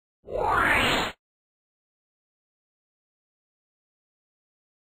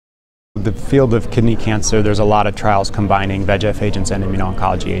The field of kidney cancer, there's a lot of trials combining VEGF agents and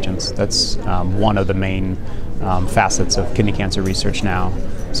immuno-oncology agents. That's one of the main facets of kidney cancer research now.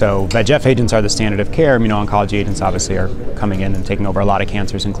 So VEGF agents are the standard of care. Immuno-oncology agents obviously are coming in and taking over a lot of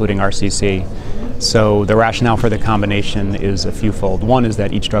cancers, including RCC. So the rationale for the combination is a fewfold. One is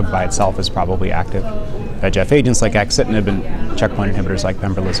that each drug by itself is probably active. VEGF agents like Axitinib and checkpoint inhibitors like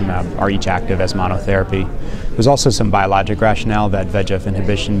Pembrolizumab are each active as monotherapy. There's also some biologic rationale that VEGF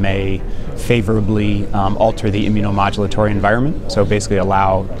inhibition may favorably alter the immunomodulatory environment, so basically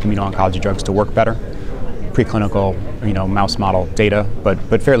allow immuno-oncology drugs to work better. Preclinical, mouse model data,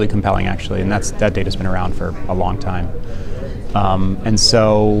 but fairly compelling actually, and that data's been around for a long time. And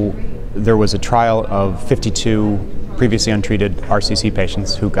so there was a trial of 52 previously untreated RCC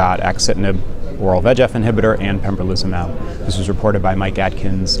patients who got Axitinib, oral VEGF inhibitor, and Pembrolizumab. This was reported by Mike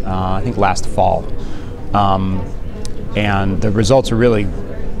Atkins, I think last fall. And the results are really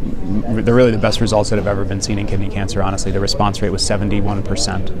the best results that have ever been seen in kidney cancer, honestly. The response rate was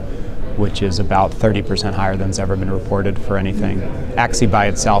 71%, which is about 30% higher than's ever been reported for anything.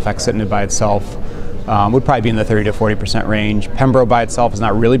 Axitinib by itself, would probably be in the 30 to 40% range. Pembro by itself has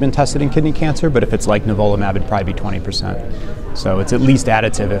not really been tested in kidney cancer, but if it's like nivolumab, it'd probably be 20%. So it's at least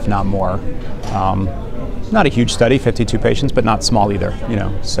additive, if not more. Not a huge study, 52 patients, but not small either.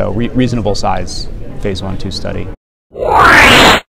 So reasonable size phase 1-2 study.